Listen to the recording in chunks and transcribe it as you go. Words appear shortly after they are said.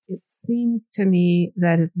It seems to me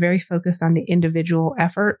that it's very focused on the individual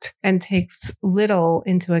effort and takes little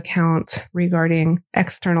into account regarding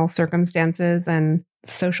external circumstances and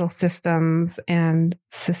social systems and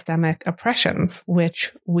systemic oppressions,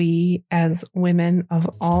 which we as women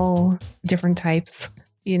of all different types,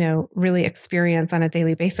 really experience on a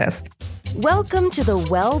daily basis. Welcome to the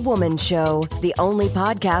Well Woman Show, the only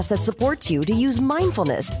podcast that supports you to use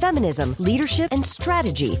mindfulness, feminism, leadership, and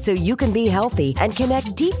strategy so you can be healthy and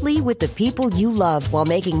connect deeply with the people you love while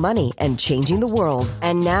making money and changing the world.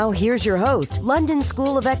 And now here's your host, London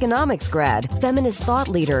School of Economics grad, feminist thought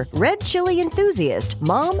leader, red chili enthusiast,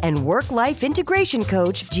 mom, and work-life integration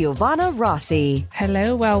coach, Giovanna Rossi.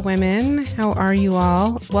 Hello, Well Women. How are you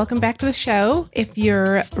all? Welcome back to the show. If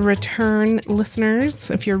you're return listeners,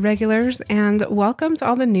 if you're regulars, and welcome to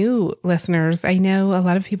all the new listeners. I know a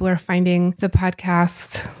lot of people are finding the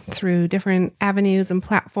podcast through different avenues and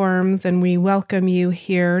platforms, and we welcome you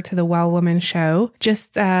here to the Well Woman Show.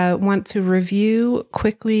 Just want to review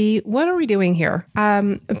quickly, what are we doing here?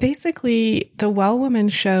 Basically, the Well Woman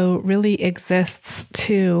Show really exists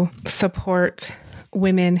to support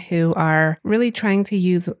women who are really trying to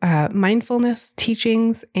use mindfulness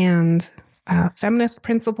teachings and feminist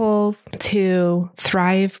principles to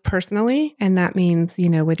thrive personally. And that means,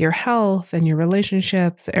 with your health and your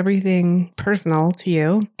relationships, everything personal to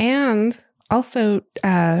you, and also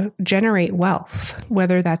generate wealth,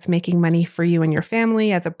 whether that's making money for you and your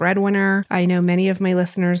family as a breadwinner. I know many of my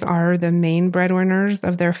listeners are the main breadwinners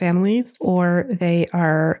of their families, or they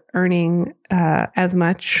are earning as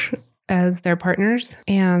much as their partners.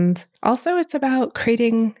 And also it's about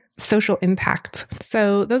creating social impact.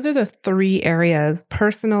 So those are the three areas: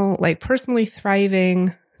 personally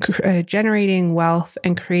thriving, generating wealth,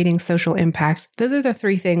 and creating social impact. Those are the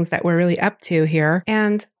three things that we're really up to here.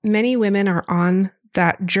 And many women are on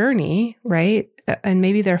that journey, right? And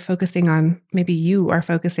maybe you are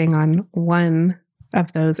focusing on one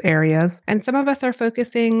of those areas. And some of us are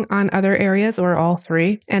focusing on other areas or all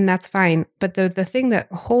three, and that's fine. But the thing that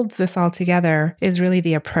holds this all together is really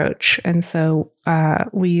the approach. And so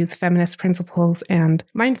we use feminist principles and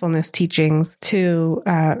mindfulness teachings to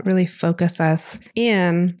really focus us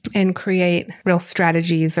in and create real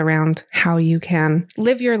strategies around how you can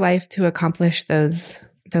live your life to accomplish those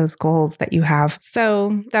goals that you have.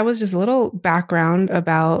 So that was just a little background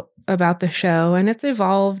about the show, and it's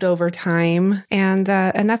evolved over time, and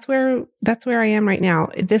that's where I am right now.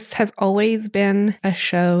 This has always been a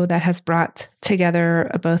show that has brought together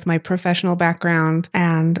both my professional background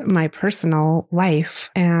and my personal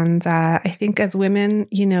life, and I think as women,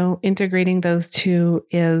 integrating those two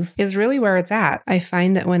is really where it's at. I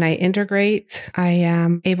find that when I integrate, I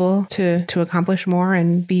am able to accomplish more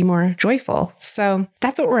and be more joyful. So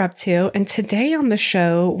that's what we're up to. And today on the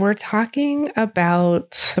show, we're talking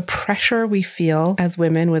about the pressure we feel as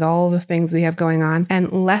women with all the things we have going on,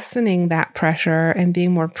 and lessening that pressure and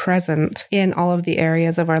being more present in all of the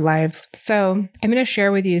areas of our lives. So I'm going to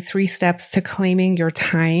share with you 3 steps to claiming your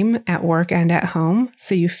time at work and at home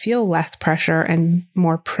so you feel less pressure and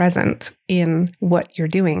more present in what you're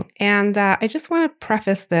doing. And I just want to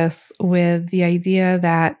preface this with the idea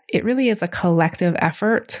that it really is a collective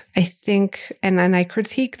effort. I think, and I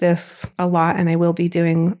critique this a lot, and I will be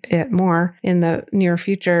doing it more in the near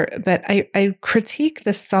future, but I critique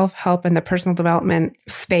the self-help and the personal development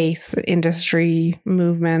space, industry,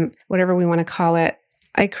 movement, whatever we want to call it.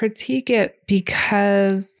 I critique it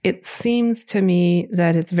because it seems to me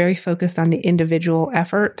that it's very focused on the individual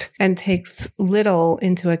effort and takes little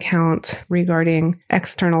into account regarding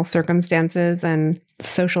external circumstances and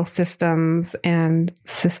social systems and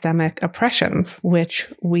systemic oppressions,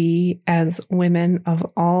 which we as women of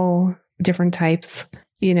all different types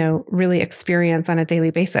really experience on a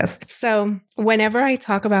daily basis. So whenever I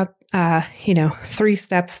talk about, 3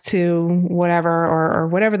 steps to whatever, or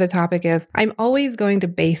whatever the topic is, I'm always going to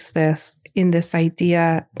base this in this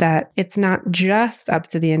idea that it's not just up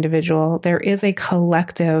to the individual. There is a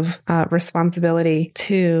collective responsibility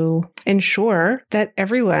to ensure that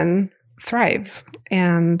everyone thrives.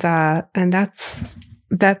 And that's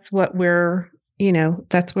what we're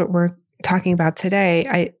talking about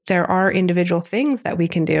today. There are individual things that we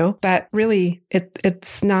can do, but really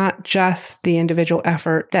it's not just the individual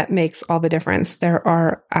effort that makes all the difference. There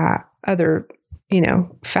are other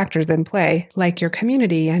factors in play, like your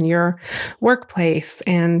community and your workplace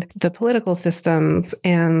and the political systems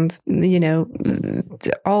and,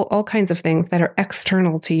 all kinds of things that are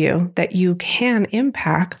external to you that you can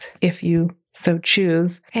impact if you so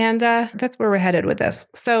choose. And that's where we're headed with this.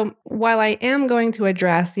 So while I am going to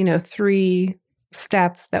address, 3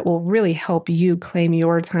 steps that will really help you claim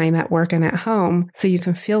your time at work and at home so you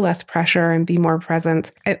can feel less pressure and be more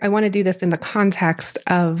present. I want to do this in the context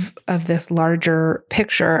of this larger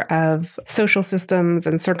picture of social systems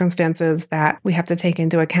and circumstances that we have to take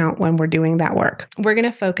into account when we're doing that work. We're going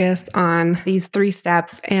to focus on these 3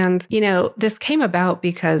 steps. And, this came about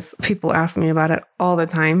because people ask me about it all the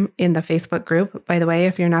time in the Facebook group. By the way,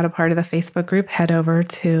 if you're not a part of the Facebook group, head over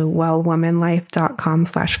to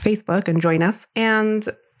wellwomanlife.com/Facebook and join us. And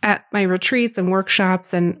at my retreats and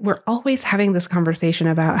workshops, and we're always having this conversation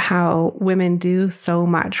about how women do so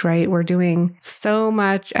much, right? We're doing so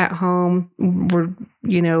much at home. We're,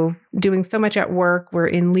 doing so much at work. We're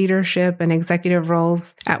in leadership and executive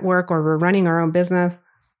roles at work, or we're running our own business.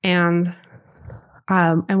 And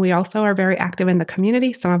we also are very active in the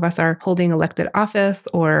community. Some of us are holding elected office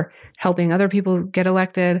or helping other people get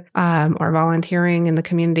elected, or volunteering in the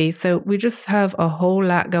community. So we just have a whole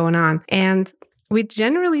lot going on. And we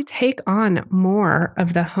generally take on more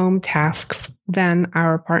of the home tasks than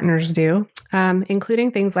our partners do,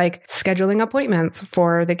 including things like scheduling appointments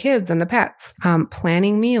for the kids and the pets,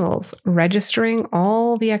 planning meals, registering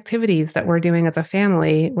all the activities that we're doing as a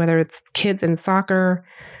family, whether it's kids in soccer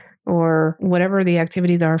or whatever the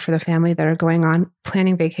activities are for the family that are going on,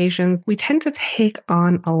 planning vacations. We tend to take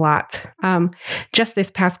on a lot. Just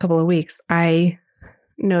this past couple of weeks, I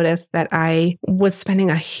noticed that I was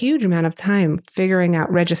spending a huge amount of time figuring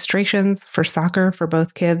out registrations for soccer for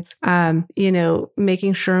both kids,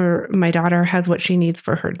 making sure my daughter has what she needs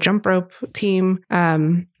for her jump rope team.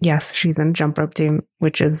 Yes, she's in a jump rope team,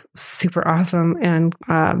 which is super awesome. And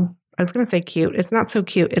I was going to say cute. It's not so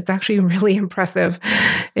cute. It's actually really impressive.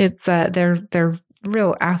 It's they're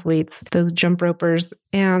real athletes, those jump ropers.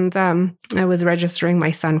 And I was registering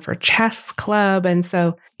my son for chess club. And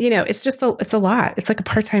so, it's a lot. It's like a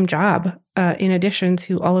part-time job in addition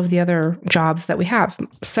to all of the other jobs that we have.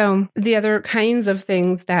 So the other kinds of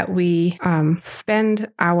things that we spend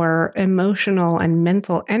our emotional and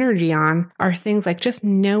mental energy on are things like just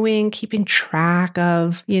knowing, keeping track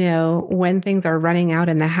of, when things are running out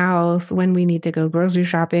in the house, when we need to go grocery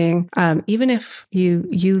shopping. Even if you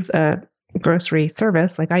use a grocery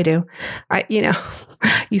service like I do,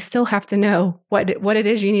 you still have to know what it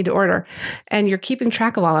is you need to order, and you're keeping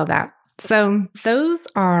track of all of that. So those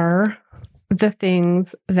are the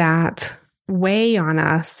things that weigh on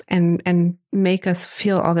us and make us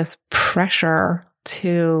feel all this pressure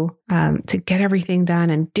to get everything done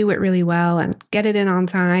and do it really well and get it in on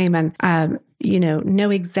time and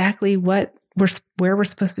know exactly where we're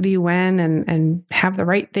supposed to be when and have the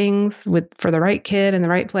right things for the right kid in the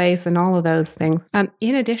right place and all of those things.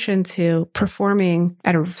 In addition to performing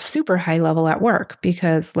at a super high level at work,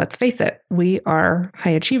 because let's face it, we are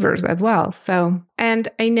high achievers as well. So, and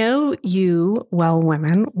I know you, well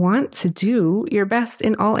women, want to do your best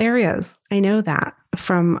in all areas. I know that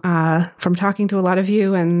from talking to a lot of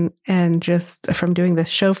you and just from doing this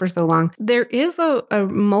show for so long. There is a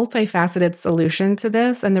multifaceted solution to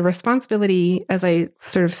this, and the responsibility, as I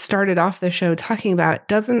sort of started off the show talking about,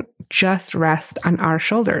 doesn't just rest on our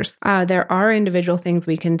shoulders. There are individual things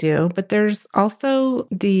we can do, but there's also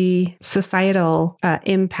the societal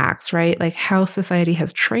impacts, right? Like how society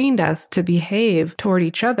has trained us to behave toward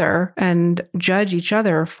each other and judge each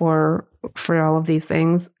other for all of these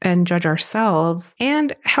things and judge ourselves,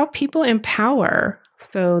 and how people empower.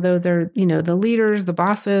 So those are, the leaders, the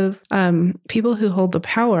bosses, people who hold the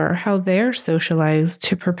power, how they're socialized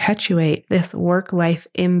to perpetuate this work-life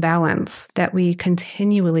imbalance that we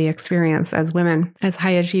continually experience as women, as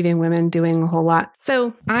high-achieving women doing a whole lot.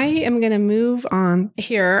 So I am going to move on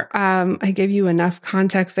here. I gave you enough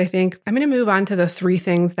context, I think. I'm going to move on to the 3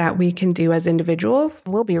 things that we can do as individuals.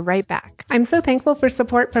 We'll be right back. I'm so thankful for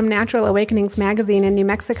support from Natural Awakenings Magazine in New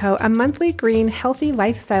Mexico, a monthly green, healthy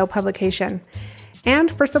lifestyle publication.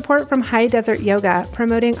 And for support from High Desert Yoga,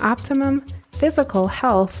 promoting optimum physical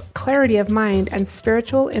health, clarity of mind, and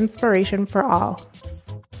spiritual inspiration for all.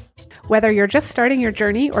 Whether you're just starting your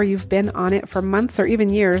journey or you've been on it for months or even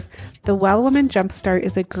years, the Well Woman Jumpstart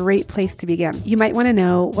is a great place to begin. You might want to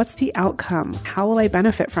know, what's the outcome? How will I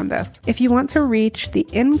benefit from this? If you want to reach the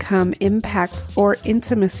income, impact, or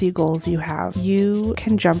intimacy goals you have, you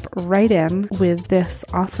can jump right in with this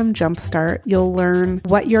awesome jumpstart. You'll learn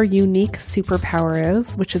what your unique superpower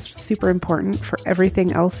is, which is super important for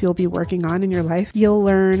everything else you'll be working on in your life. You'll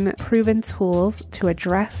learn proven tools to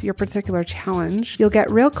address your particular challenge. You'll get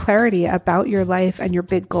real clarity about your life and your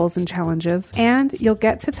big goals and challenges. And you'll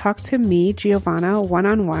get to talk to me, Giovanna,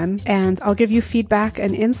 one-on-one, and I'll give you feedback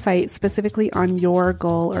and insight specifically on your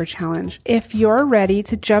goal or challenge. If you're ready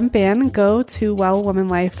to jump in, go to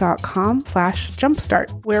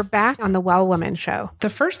wellwomanlife.com/jumpstart. We're back on the Well Woman Show. The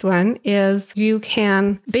first one is you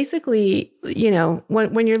can basically,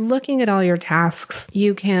 when you're looking at all your tasks,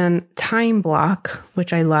 you can time block,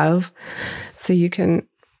 which I love. So you can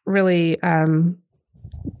really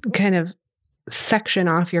kind of section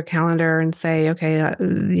off your calendar and say, okay,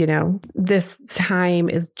 this time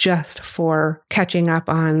is just for catching up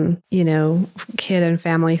on, kid and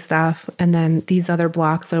family stuff. And then these other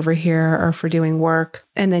blocks over here are for doing work.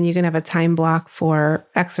 And then you can have a time block for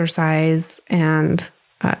exercise and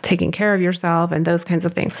taking care of yourself and those kinds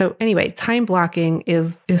of things. So anyway, time blocking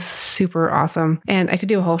is super awesome. And I could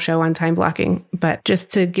do a whole show on time blocking, but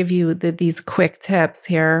just to give you these quick tips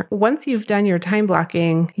here, once you've done your time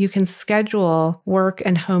blocking, you can schedule work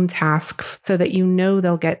and home tasks so that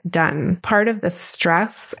they'll get done. Part of the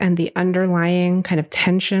stress and the underlying kind of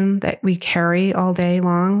tension that we carry all day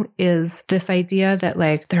long is this idea that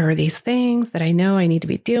there are these things that I know I need to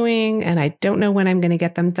be doing and I don't know when I'm going to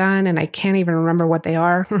get them done and I can't even remember what they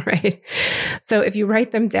are. Right. So if you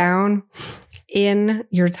write them down in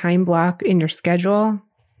your time block, in your schedule,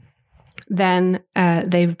 then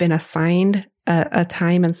they've been assigned a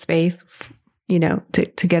time and space,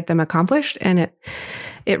 to get them accomplished. And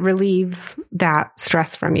it relieves that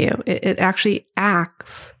stress from you. It actually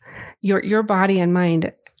acts, your body and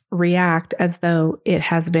mind react as though it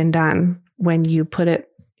has been done when you put it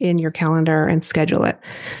in your calendar and schedule it.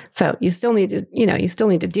 So you still need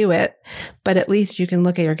to do it, but at least you can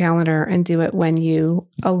look at your calendar and do it when you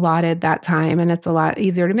allotted that time, and it's a lot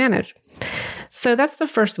easier to manage. So that's the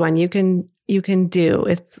first one you can do.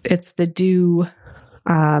 It's the do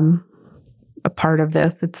a part of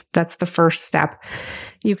this. That's the first step.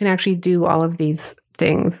 You can actually do all of these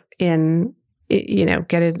things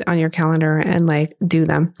get it on your calendar and do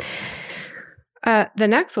them. The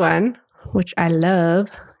next one, which I love,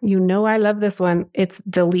 I love this one. It's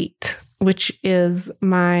delete, which is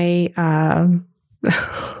my,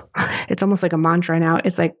 it's almost like a mantra now.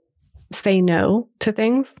 It's like say no to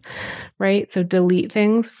things, right? So delete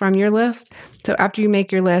things from your list. So after you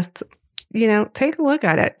make your list, take a look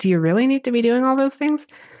at it. Do you really need to be doing all those things?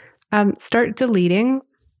 Start deleting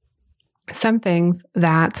some things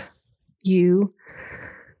that you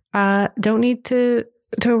don't need to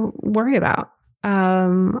worry about,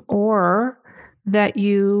 or that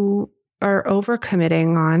you are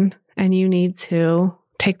overcommitting on and you need to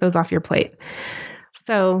take those off your plate.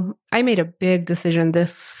 So I made a big decision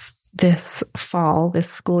this fall, this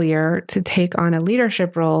school year, to take on a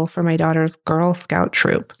leadership role for my daughter's Girl Scout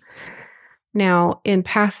troop. Now, in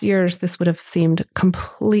past years, this would have seemed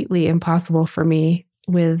completely impossible for me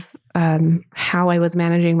with how I was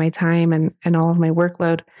managing my time and all of my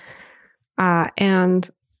workload.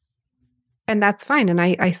 And that's fine. And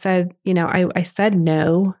I said, I said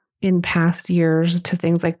no in past years to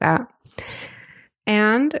things like that.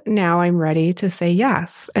 And now I'm ready to say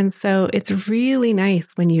yes. And so it's really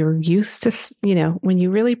nice when you're used to, when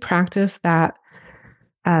you really practice that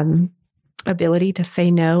ability to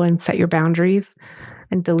say no and set your boundaries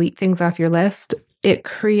and delete things off your list, it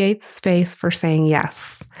creates space for saying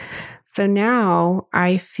yes. So now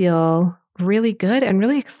I feel really good and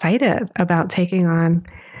really excited about taking on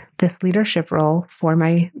this leadership role for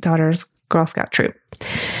my daughter's Girl Scout troop.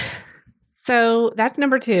 So that's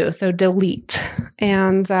number 2. So delete.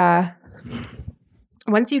 And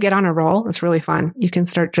once you get on a roll, it's really fun. You can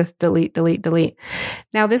start just delete.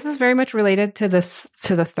 Now, this is very much related to the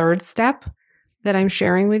third step that I'm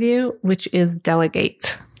sharing with you, which is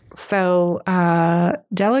delegate. So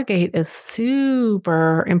delegate is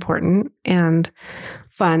super important and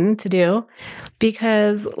fun to do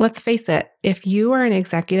because let's face it, if you are an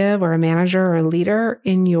executive or a manager or a leader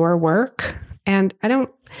in your work, and I don't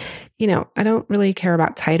really care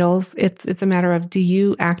about titles. It's a matter of, do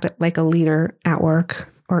you act like a leader at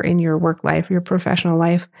work or in your work life, your professional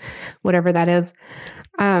life, whatever that is.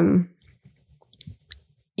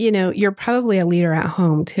 You're probably a leader at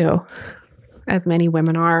home too, as many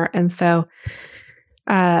women are. And so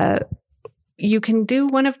you can do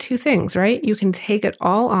one of two things, right? You can take it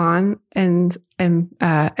all on and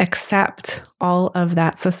accept all of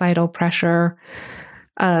that societal pressure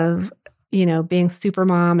of, being super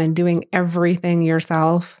mom and doing everything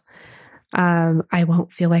yourself. I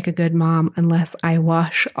won't feel like a good mom unless I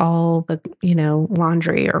wash all the,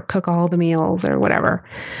 laundry or cook all the meals or whatever.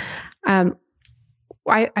 I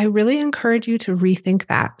really encourage you to rethink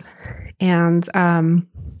that. And,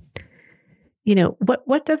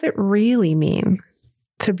 what does it really mean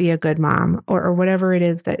to be a good mom, or whatever it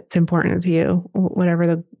is that's important to you, whatever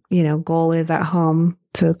the, goal is at home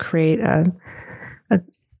to create a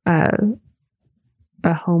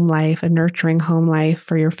home life, a nurturing home life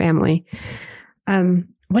for your family.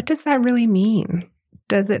 What does that really mean?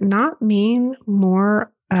 Does it not mean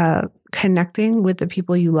more connecting with the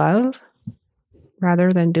people you love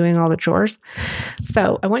rather than doing all the chores?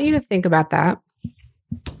 So I want you to think about that.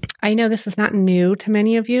 I know this is not new to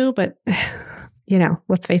many of you, but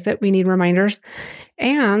let's face it, we need reminders.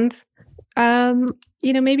 And,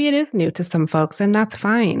 maybe it is new to some folks, and that's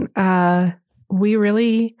fine. We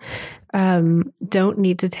really don't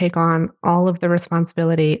need to take on all of the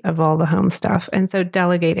responsibility of all the home stuff. And so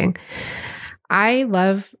delegating. I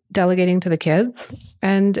love delegating to the kids,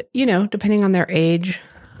 and, depending on their age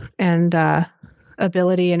and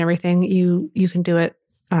ability and everything, you can do it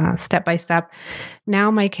step by step.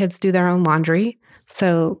 Now my kids do their own laundry,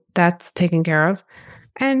 so that's taken care of.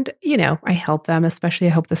 And, I help them, especially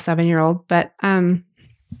I help the 7-year-old, but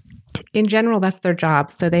in general, that's their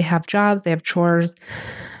job. So they have jobs, they have chores.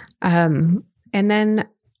 And then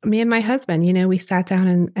me and my husband, we sat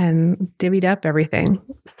down and divvied up everything.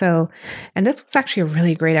 So, and this was actually a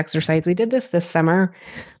really great exercise. We did this summer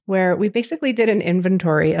where we basically did an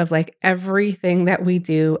inventory of like everything that we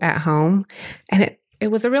do at home. And it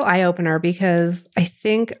was a real eye opener, because I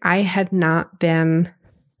think I had not been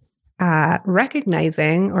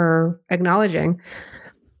recognizing or acknowledging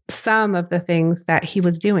some of the things that he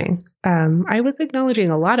was doing. I was acknowledging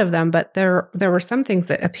a lot of them, but there were some things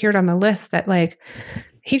that appeared on the list that like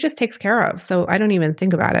he just takes care of. So I don't even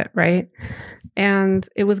think about it. Right. And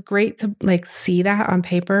it was great to like see that on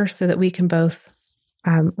paper so that we can both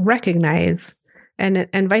recognize, and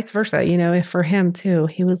vice versa. If for him too,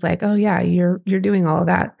 he was like, oh yeah, you're doing all of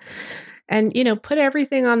that. And, put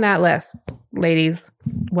everything on that list, ladies,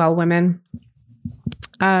 women,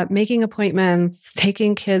 making appointments,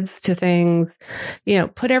 taking kids to things,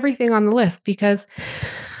 put everything on the list, because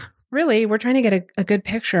really we're trying to get a good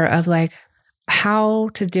picture of like how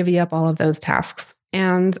to divvy up all of those tasks.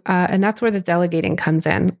 And that's where the delegating comes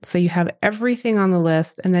in. So you have everything on the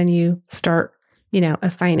list, and then you start,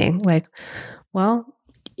 assigning like, well,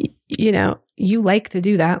 you like to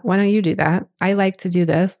do that. Why don't you do that? I like to do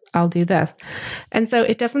this. I'll do this. And so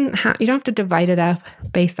it doesn't you don't have to divide it up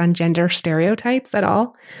based on gender stereotypes at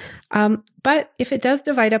all. But if it does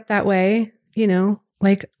divide up that way,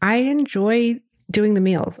 like I enjoy doing the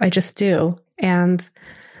meals. I just do. And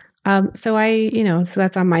so so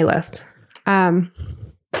that's on my list.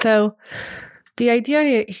 So the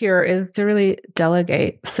idea here is to really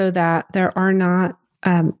delegate so that there are not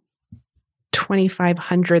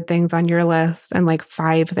 2,500 things on your list and like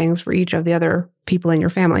 5 things for each of the other people in your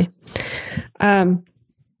family. Okay,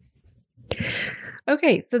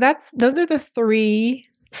 so those are the 3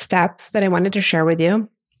 steps that I wanted to share with you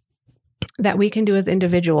that we can do as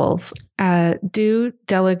individuals. Do,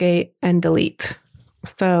 delegate, and delete.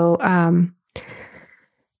 So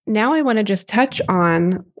now I want to just touch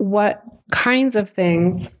on what kinds of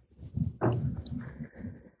things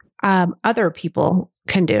other people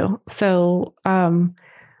can do. So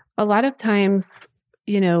a lot of times,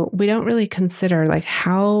 we don't really consider like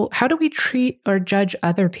how do we treat or judge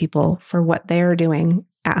other people for what they're doing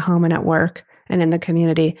at home and at work and in the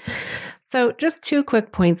community. So just 2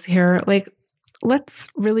 quick points here. Like, let's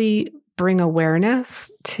really bring awareness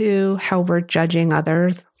to how we're judging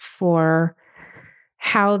others for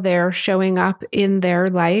how they're showing up in their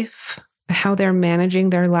life, how they're managing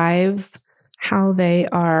their lives, how they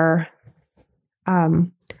are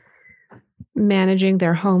managing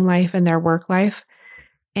their home life and their work life.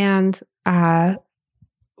 And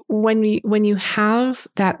when you have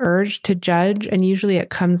that urge to judge, and usually it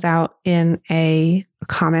comes out in a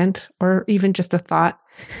comment or even just a thought,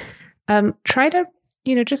 try to,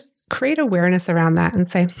 just create awareness around that and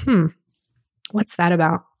say, what's that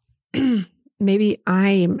about? Maybe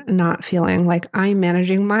I'm not feeling like I'm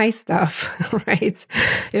managing my stuff, right?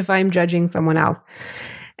 If I'm judging someone else.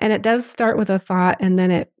 And it does start with a thought, and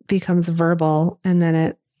then it becomes verbal, and then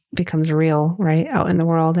it becomes real, right, out in the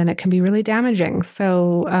world, and it can be really damaging.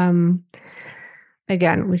 So,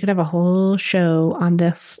 again, we could have a whole show on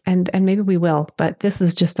this, and maybe we will, but this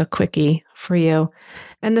is just a quickie for you.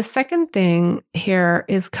 And the second thing here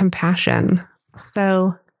is compassion.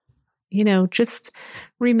 So, just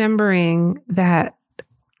remembering that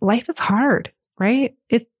life is hard, right?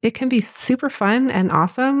 It can be super fun and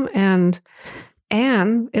awesome, and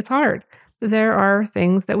it's hard. there are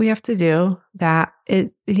things that we have to do that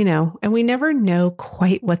and we never know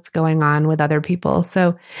quite what's going on with other people.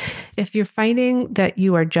 So if you're finding that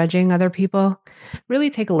you are judging other people, really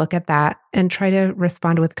take a look at that and try to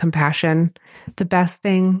respond with compassion. The best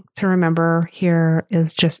thing to remember here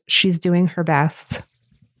is just she's doing her best.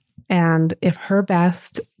 And if her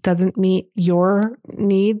best doesn't meet your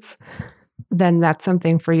needs, then that's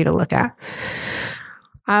something for you to look at.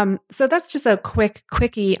 So that's just a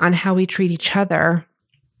quickie on how we treat each other.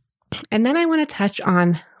 And then I want to touch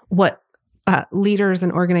on what leaders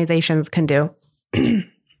and organizations can do.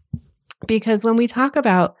 Because when we talk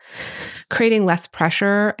about creating less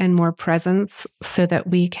pressure and more presence so that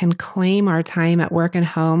we can claim our time at work and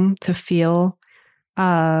home to feel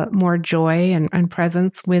more joy and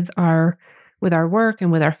presence with our work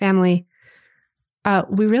and with our family,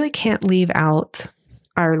 we really can't leave out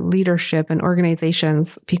our leadership and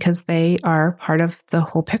organizations because they are part of the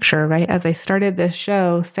whole picture, right? As I started this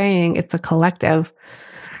show saying, it's a collective.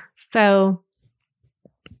 So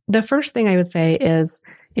the first thing I would say is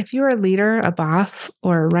if you're a leader, a boss,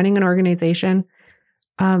 or running an organization,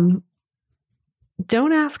 don't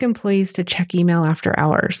ask employees to check email after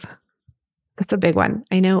hours. That's a big one.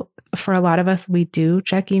 I know for a lot of us, we do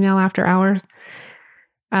check email after hours.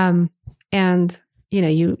 And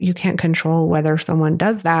you can't control whether someone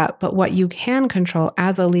does that, but what you can control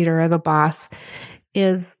as a leader, as a boss,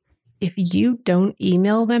 is if you don't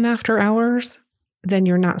email them after hours, then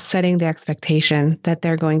you're not setting the expectation that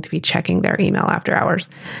they're going to be checking their email after hours.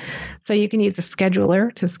 So you can use a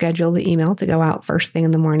scheduler to schedule the email to go out first thing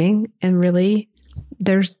in the morning. And really,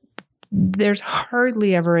 there's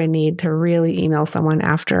hardly ever a need to really email someone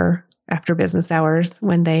after business hours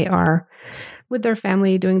when they are with their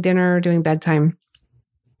family, doing dinner, doing bedtime.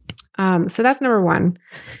 So that's number one.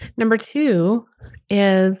 Number two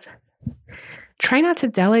is try not to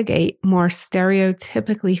delegate more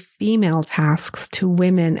stereotypically female tasks to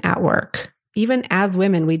women at work. Even as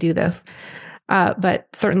women, we do this, but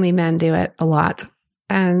certainly men do it a lot.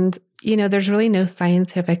 And, there's really no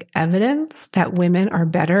scientific evidence that women are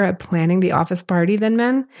better at planning the office party than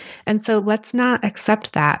men. And so let's not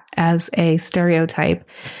accept that as a stereotype.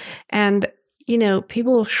 And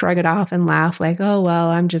people will shrug it off and laugh like, oh, well,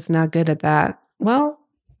 I'm just not good at that. Well,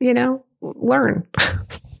 learn.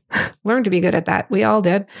 Learn to be good at that. We all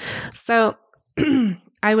did. So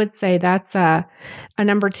I would say that's a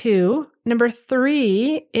number two. Number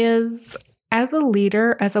three is as a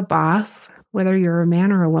leader, as a boss, whether you're a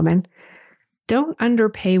man or a woman, don't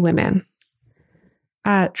underpay women.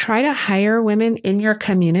 Try to hire women in your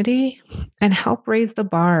community and help raise the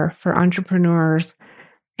bar for entrepreneurs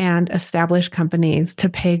and established companies to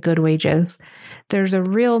pay good wages. There's a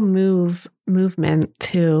real movement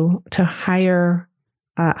to hire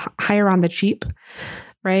on the cheap,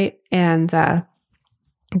 right? And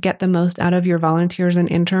get the most out of your volunteers and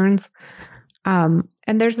interns.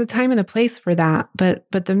 And there's a time and a place for that. But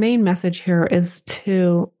the main message here is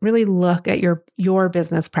to really look at your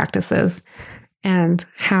business practices and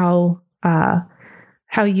how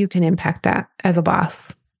you can impact that as a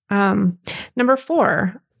boss. Number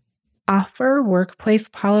four, offer workplace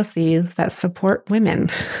policies that support women,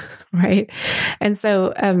 right? And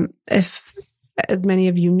so if, as many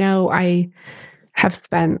of you know, I have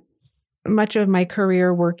spent much of my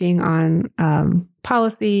career working on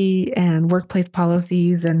policy and workplace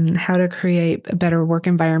policies and how to create better work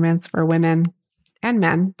environments for women and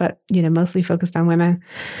men, but mostly focused on women.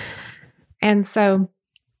 And so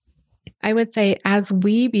I would say as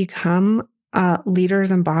we become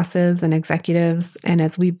leaders and bosses and executives, and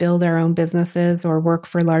as we build our own businesses or work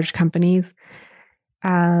for large companies,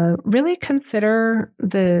 really consider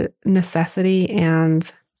the necessity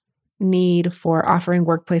and need for offering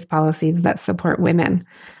workplace policies that support women,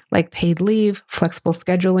 like paid leave, flexible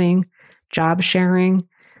scheduling, job sharing.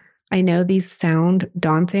 I know these sound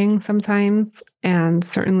daunting sometimes, and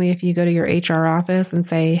certainly if you go to your HR office and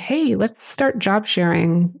say, hey, let's start job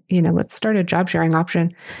sharing, let's start a job sharing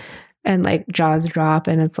option, and like jaws drop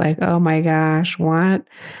and it's like, oh my gosh, what?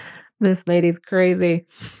 This lady's crazy.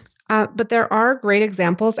 But there are great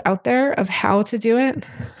examples out there of how to do it.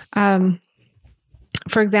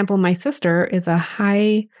 For example, my sister is a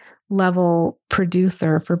high-level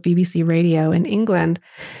producer for BBC Radio in England,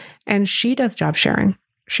 and she does job sharing.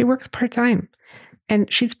 She works part-time,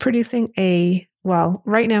 and she's producing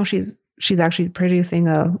right now she's actually producing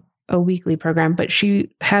a weekly program, but she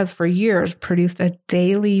has for years produced a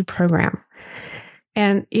daily program.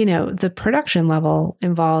 And, the production level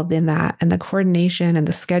involved in that and the coordination and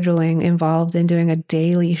the scheduling involved in doing a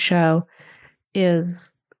daily show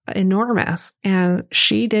is enormous. And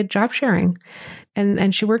she did job sharing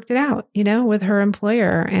and she worked it out, with her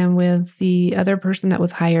employer and with the other person that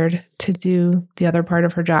was hired to do the other part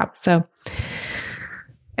of her job. So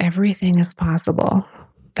everything is possible.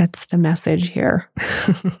 That's the message here.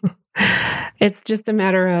 It's just a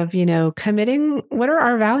matter of, committing. What are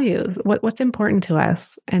our values? What's important to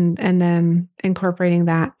us? And then incorporating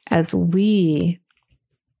that as we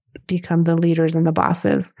become the leaders and the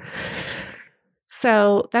bosses.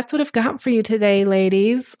 So that's what I've got for you today,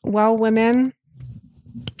 ladies. Well, women,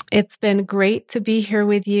 it's been great to be here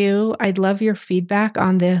with you. I'd love your feedback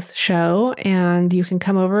on this show. And you can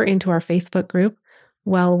come over into our Facebook group,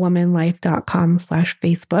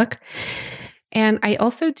 wellwomanlife.com/Facebook. And I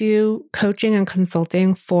also do coaching and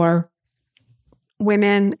consulting for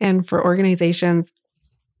women and for organizations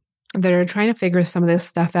that are trying to figure some of this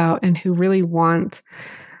stuff out and who really want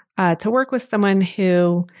to work with someone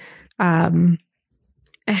who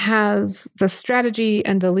has the strategy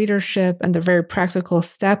and the leadership and the very practical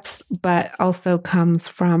steps, but also comes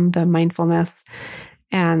from the mindfulness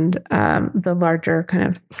and the larger kind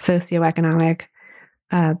of socioeconomic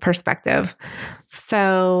perspective.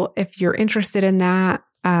 So if you're interested in that,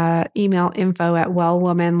 email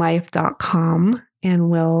info@wellwomanlife.com and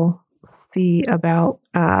we'll see about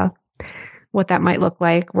what that might look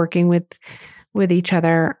like working with each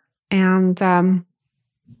other. And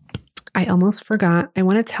I almost forgot. I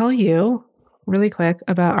want to tell you really quick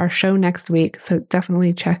about our show next week. So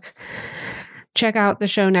definitely check out the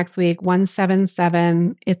show next week,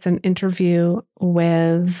 177. It's an interview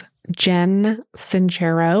with Jen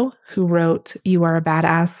Sincero, who wrote You Are a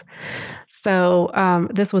Badass. So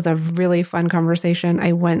this was a really fun conversation.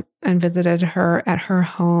 I went and visited her at her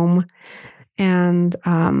home, and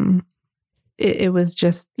it was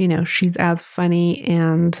just, she's as funny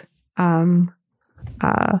and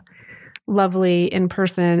lovely in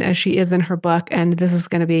person as she is in her book. And this is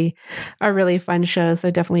going to be a really fun show. So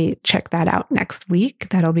definitely check that out next week.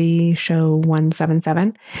 That'll be show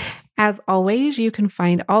 177. As always, you can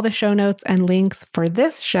find all the show notes and links for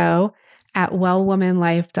this show at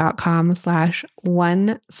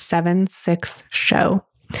wellwomanlife.com/176show.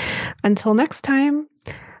 Until next time,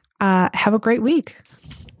 have a great week.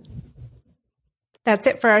 That's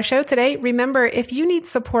it for our show today. Remember, if you need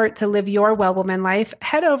support to live your Well Woman life,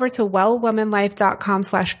 head over to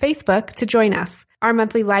wellwomanlife.com/Facebook to join us. Our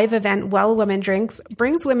monthly live event, Well Woman Drinks,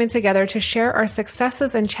 brings women together to share our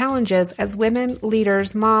successes and challenges as women,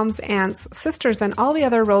 leaders, moms, aunts, sisters, and all the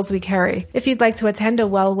other roles we carry. If you'd like to attend a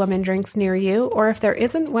Well Woman Drinks near you, or if there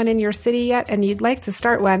isn't one in your city yet and you'd like to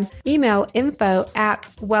start one, email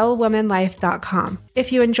info@wellwomanlife.com.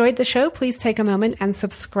 If you enjoyed the show, please take a moment and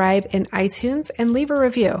subscribe in iTunes and leave a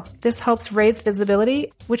review. This helps raise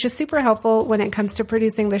visibility, which is super helpful when it comes to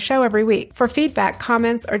producing the show every week. For feedback,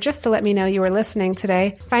 comments, or just to let me know you were listening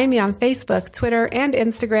today, find me on Facebook, Twitter, and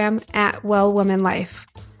Instagram @WellWomanLife.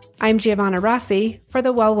 I'm Giovanna Rossi for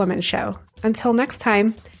The Well Woman Show. Until next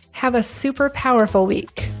time, have a super powerful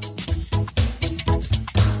week.